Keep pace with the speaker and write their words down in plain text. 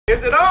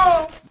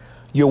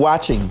You're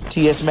watching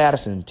TS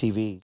Madison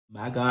TV.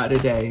 My God,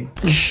 today.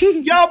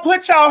 Y'all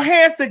put your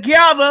hands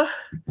together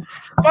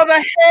for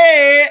the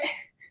head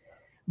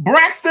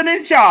Braxton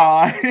in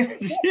charge.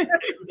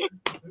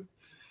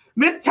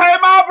 Miss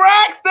Tamar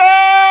Braxton!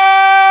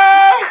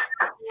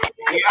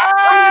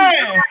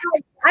 Yeah.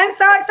 I'm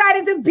so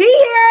excited to be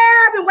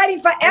here. I've been waiting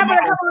forever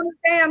to come on this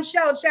damn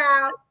show,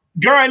 child.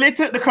 Girl, it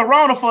took the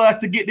corona for us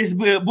to get this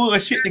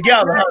bullshit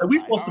together. Huh? We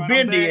supposed to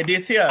been there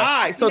this here. All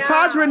right, so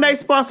Taj Renee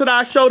sponsored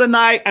our show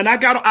tonight, and I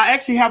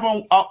actually have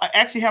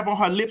on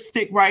her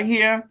lipstick right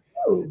here.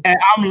 Ooh. And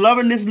I'm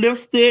loving this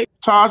lipstick,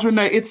 Taj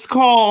Renee. It's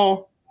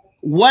called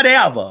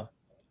Whatever.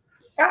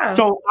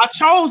 So I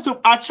chose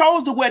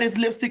to wear this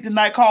lipstick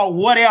tonight called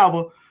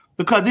Whatever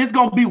because it's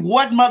gonna be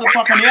what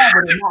motherfucking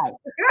ever tonight.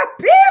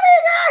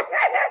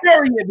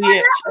 Period,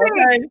 bitch.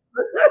 Okay.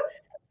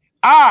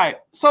 All right.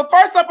 So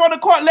first up on the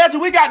court ledger,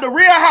 we got the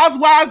Real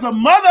Housewives of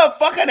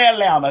motherfucking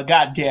Atlanta.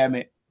 God damn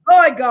it.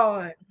 Lord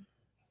God.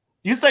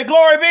 You say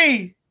glory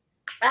be.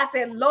 I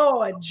said,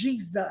 Lord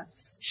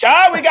Jesus.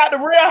 Child, we got the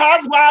Real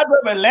Housewives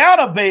of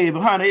Atlanta, baby,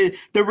 honey.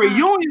 The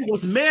reunion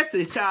was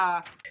messy,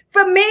 child.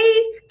 For me,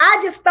 I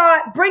just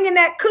thought bringing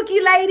that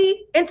cookie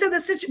lady into the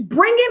situation,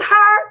 bringing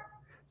her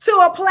to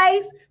a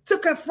place to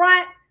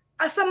confront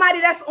somebody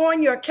that's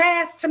on your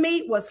cast, to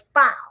me was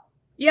foul.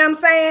 You know what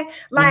I'm saying?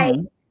 Like,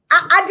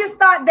 I just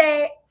thought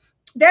that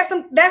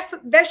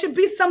there should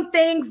be some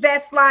things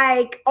that's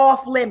like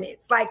off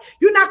limits. Like,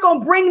 you're not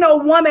gonna bring no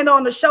woman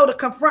on the show to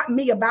confront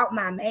me about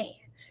my man.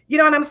 You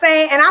know what I'm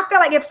saying? And I feel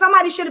like if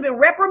somebody should have been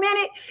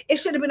reprimanded, it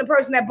should have been the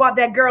person that brought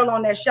that girl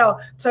on that show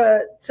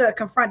to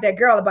confront that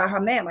girl about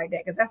her man like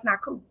that, because that's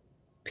not cool.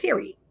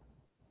 Period.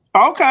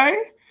 Okay.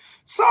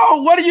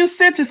 So what are you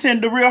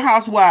sentencing the Real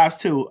Housewives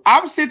to?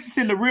 I'm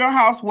sentencing the Real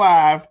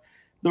Housewives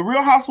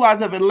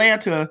of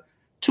Atlanta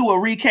to a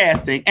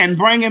recasting and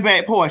bringing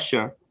back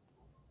Portia.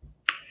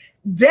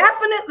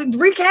 Definitely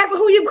recasting.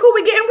 Who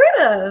we getting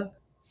rid of?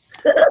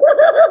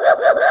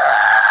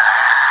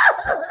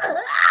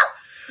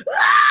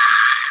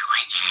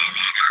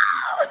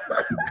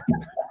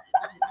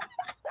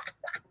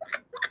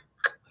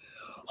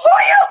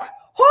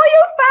 Who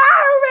you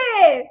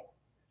firing?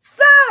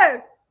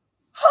 Sirs.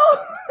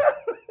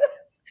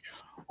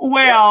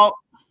 Well,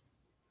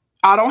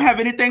 I don't have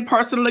anything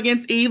personal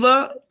against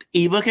Eva.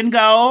 Eva can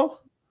go.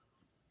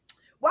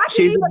 Why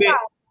can't Eva go?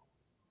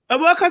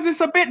 Well, because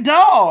it's a bit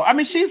dull. I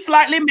mean, she's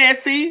slightly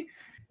messy.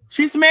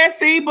 She's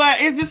messy,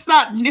 but it's just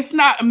not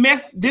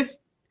mess. This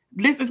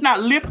is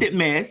not lifted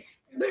mess.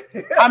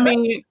 I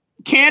mean,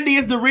 Candy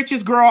is the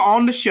richest girl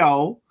on the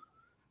show.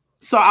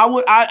 So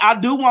I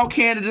do want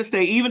Candy to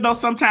stay, even though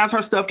sometimes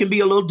her stuff can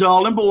be a little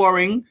dull and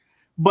boring.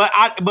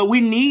 But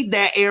we need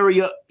that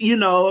area, you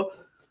know.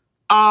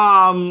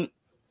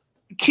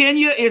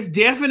 Kenya is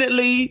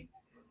definitely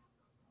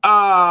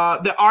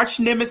the arch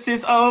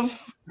nemesis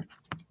of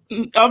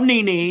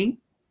Nene.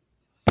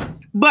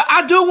 But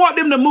I do want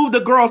them to move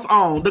the girls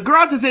on. The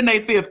girls is in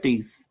their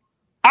 50s.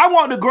 I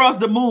want the girls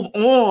to move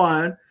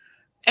on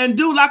and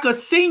do like a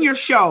senior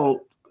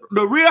show.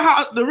 The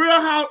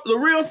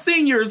real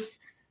seniors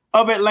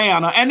of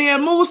Atlanta, and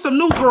then move some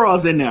new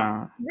girls in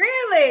there.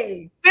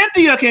 Really?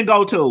 Cynthia can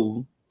go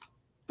too.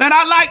 And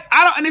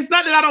and it's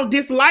not that I don't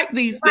dislike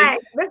these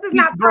things. This is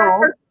not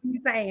girls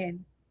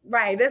saying.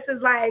 Right. This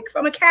is like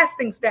from a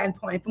casting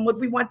standpoint, from what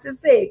we want to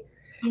see.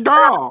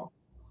 Girl.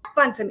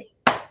 Fun to me.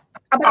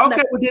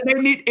 Okay, well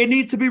then it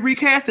needs to be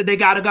recasted. They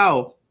gotta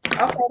go.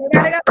 Okay, they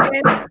gotta go.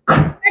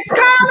 Next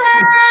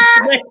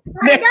caller.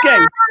 Next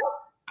case.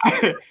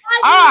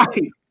 All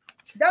right.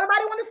 Don't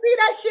nobody want to see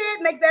that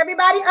shit. Makes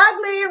everybody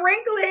ugly and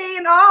wrinkly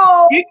and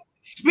all.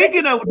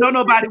 Speaking of don't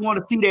nobody want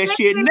to see that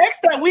shit. Next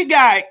up, we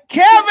got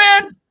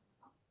Kevin,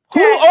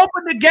 who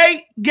opened the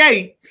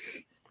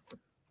gates.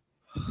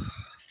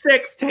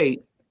 Sex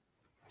tape.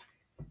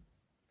 Can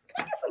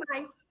I get some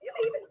ice? You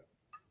leaving?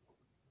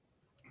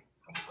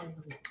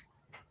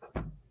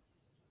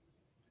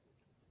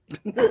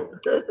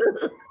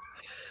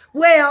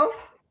 Well,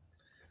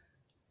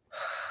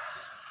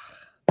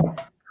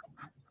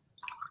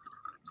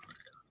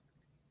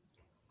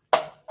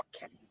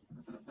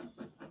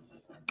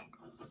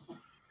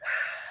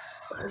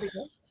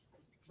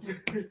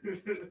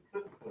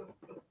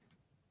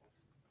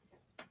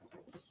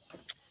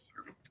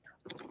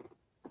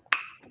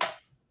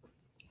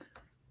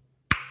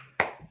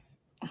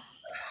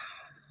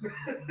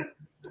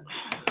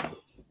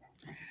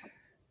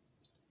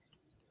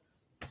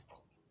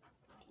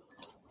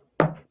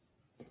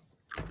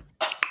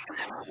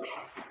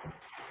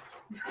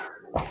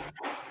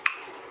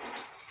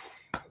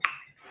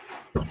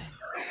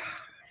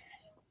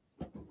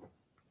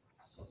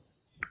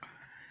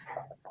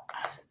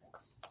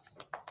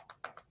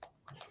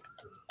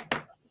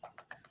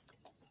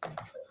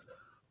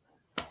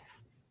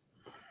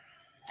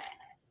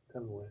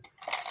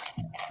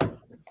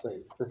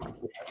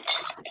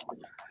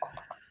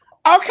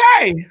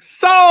 okay,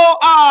 so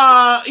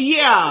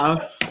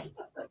yeah.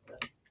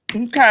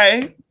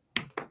 Okay.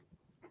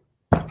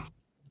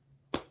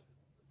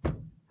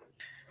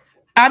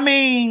 I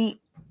mean,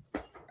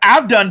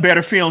 I've done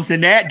better films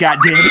than that,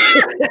 goddamn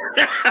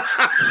it.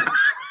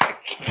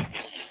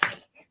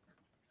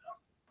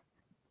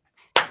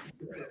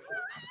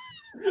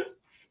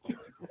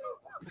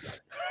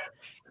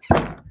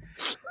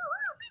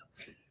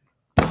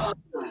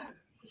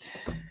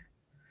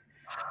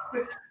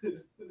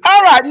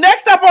 All right,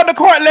 next up on the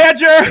court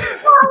ledger.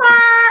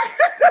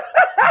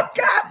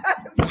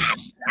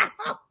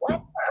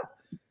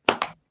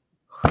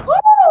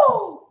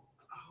 Oh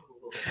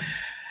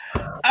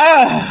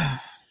God.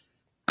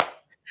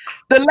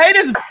 The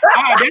latest,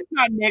 that's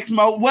not next,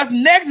 Mo. What's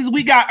next is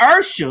we got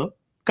Usher.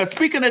 Because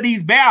speaking of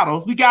these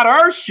battles, we got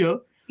Usher.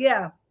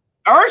 Yeah.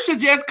 Usher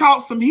just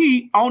caught some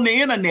heat on the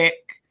internet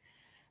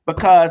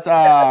because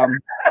on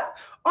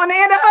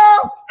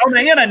the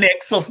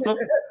internet, sister.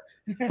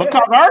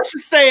 Because Usher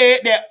said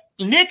that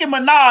Nicki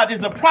Minaj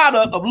is a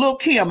product of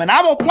LilKim. And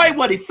I'm going to play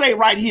what he say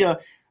right here.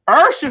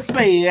 Usher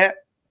said,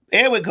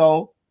 there we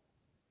go.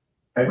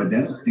 I would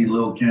then see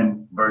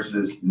LilKim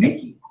versus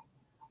Nicki.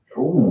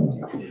 Ooh,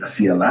 I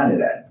see a lot of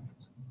that.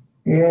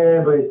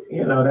 Yeah, but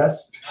you know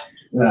that's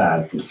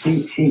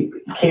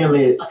Kim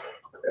is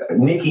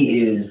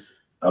Nicki is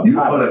a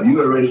product.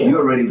 You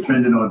already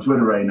trending on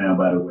Twitter right now,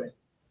 by the way.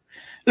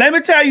 Let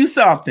me tell you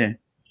something.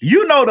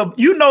 You know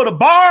the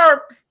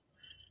Barbs.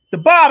 The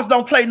Barbs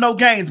don't play no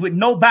games with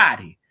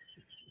nobody.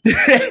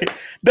 Listen,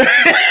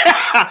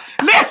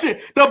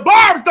 the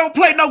Barbs don't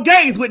play no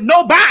games with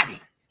nobody.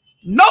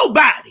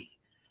 Nobody.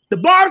 The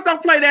Barbs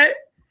don't play that.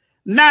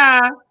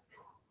 Now,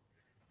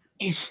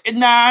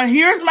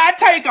 here's my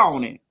take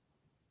on it.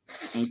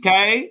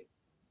 Okay.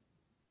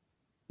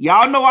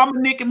 Y'all know I'm a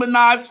Nicki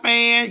Minaj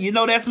fan. You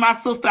know that's my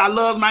sister. I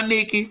love my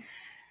Nicki.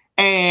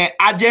 And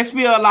I just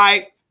feel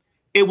like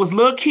it was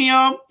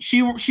LilKim.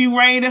 She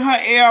reigned in her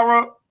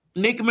era.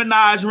 Nicki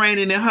Minaj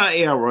reigning in her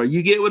era.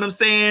 You get what I'm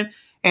saying?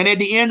 And at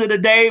the end of the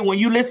day, when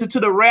you listen to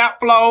the rap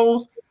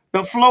flows,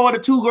 the flow of the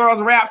two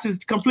girls' raps is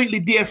completely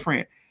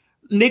different.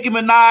 Nicki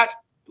Minaj,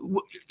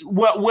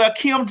 where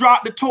Kim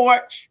dropped the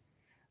torch,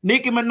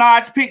 Nicki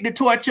Minaj picked the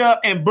torch up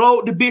and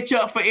blowed the bitch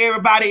up for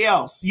everybody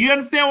else. You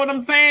understand what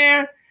I'm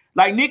saying?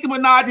 Like Nicki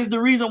Minaj is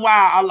the reason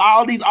why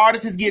all these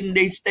artists is getting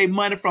their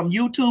money from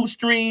YouTube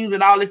streams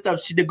and all this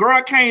stuff. The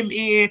girl came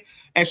in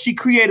and she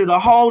created a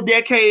whole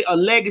decade of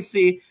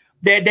legacy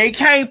that they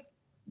can't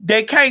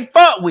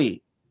fuck with.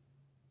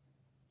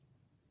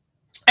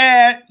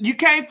 And you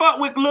can't fuck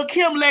with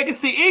LilKim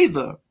legacy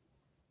either.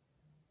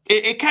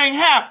 It can't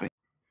happen.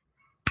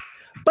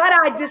 But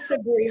I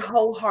disagree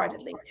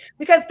wholeheartedly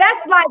because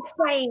that's like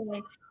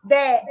saying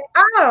that,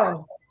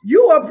 oh,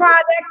 you a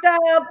product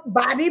of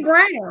Bobby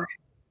Brown.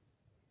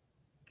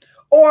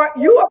 Or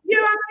you know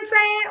what I'm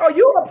saying? Or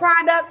you a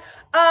product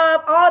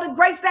of all the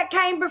greats that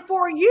came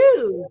before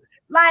you.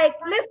 Like,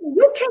 listen,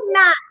 you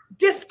cannot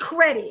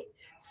discredit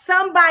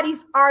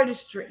somebody's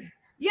artistry.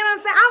 You know what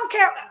I'm saying? I don't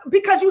care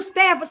because you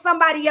stand for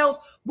somebody else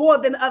more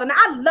than the other. Now,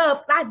 I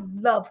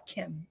love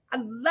Kim. I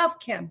love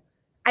Kim.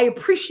 I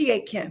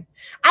appreciate Kim.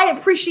 I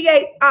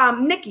appreciate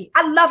Nicki.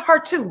 I love her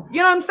too.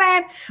 You know what I'm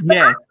saying? But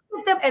yeah. I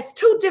look at them as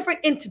two different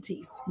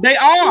entities. They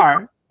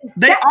are.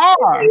 They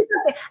are.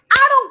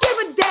 I don't give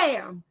a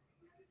damn.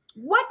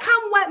 What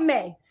come what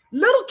may.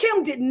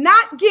 LilKim did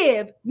not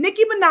give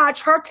Nicki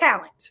Minaj her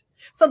talent.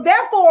 So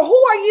therefore, who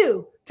are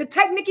you to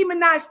take Nicki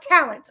Minaj's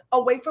talent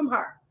away from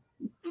her?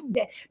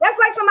 That's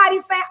like somebody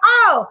saying,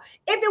 oh,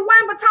 if it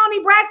wasn't for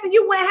Toni Braxton,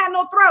 you wouldn't have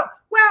no throat.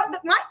 Well,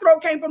 my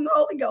throat came from the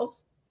Holy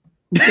Ghost.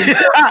 Praise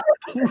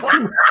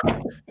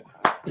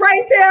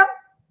him.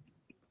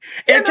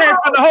 It came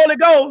from the Holy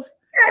Ghost.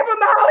 It came from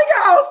the Holy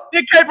Ghost.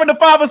 It came from the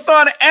Father,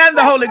 Son, and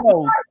the Holy Ghost.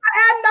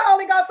 And the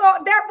Holy Ghost. So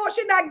therefore,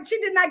 she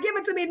did not give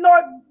it to me,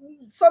 nor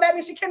so that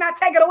means she cannot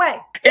take it away.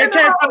 It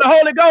came from the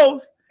Holy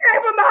Ghost. It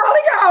came from the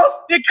Holy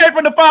Ghost. It came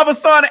from the Father,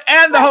 Son,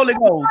 and the Holy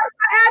Ghost.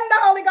 And the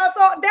Holy Ghost.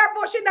 So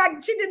therefore,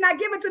 she did not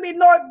give it to me,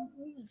 nor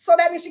so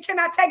that means she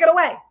cannot take it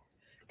away.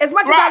 As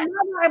much as I love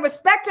her and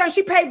respect her, and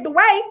she paved the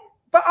way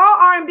for all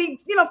R&B,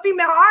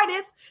 female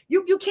artists,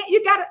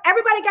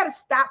 everybody gotta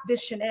stop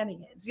this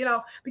shenanigans,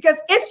 because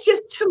it's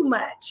just too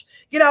much,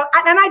 and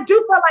I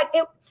do feel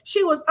like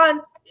she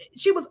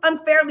was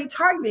unfairly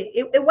targeted.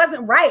 It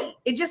wasn't right.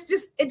 It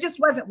just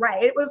wasn't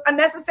right. It was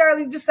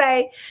unnecessarily to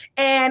say,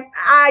 and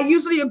I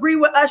usually agree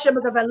with Usher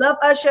because I love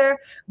Usher,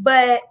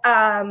 but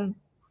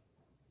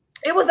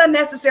it was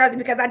unnecessarily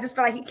because I just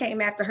felt like he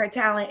came after her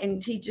talent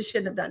and he just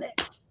shouldn't have done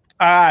it.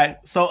 All right,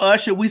 so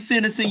Usher, we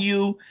sentencing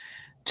you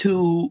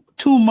to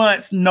 2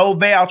 months, no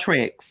Val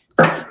tricks.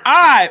 All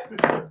right,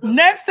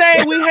 next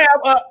thing we have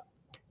what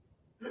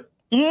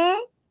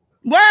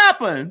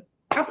happened?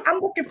 I'm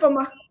looking for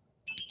my.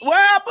 What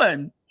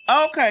happened?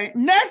 Okay,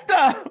 next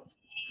up.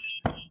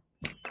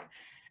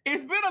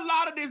 It's been a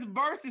lot of this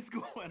versus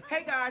going.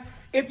 Hey guys,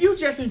 if you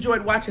just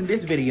enjoyed watching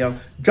this video,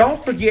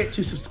 don't forget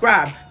to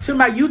subscribe to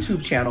my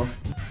YouTube channel.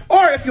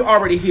 Or if you're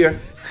already here,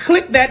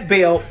 click that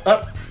bell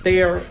up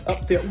there,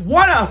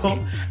 one of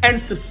them, and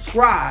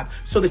subscribe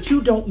so that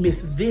you don't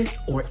miss this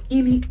or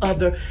any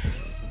other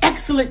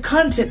excellent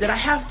content that I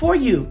have for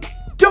you.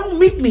 Don't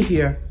meet me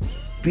here,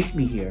 beat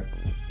me here.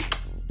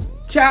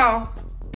 Ciao.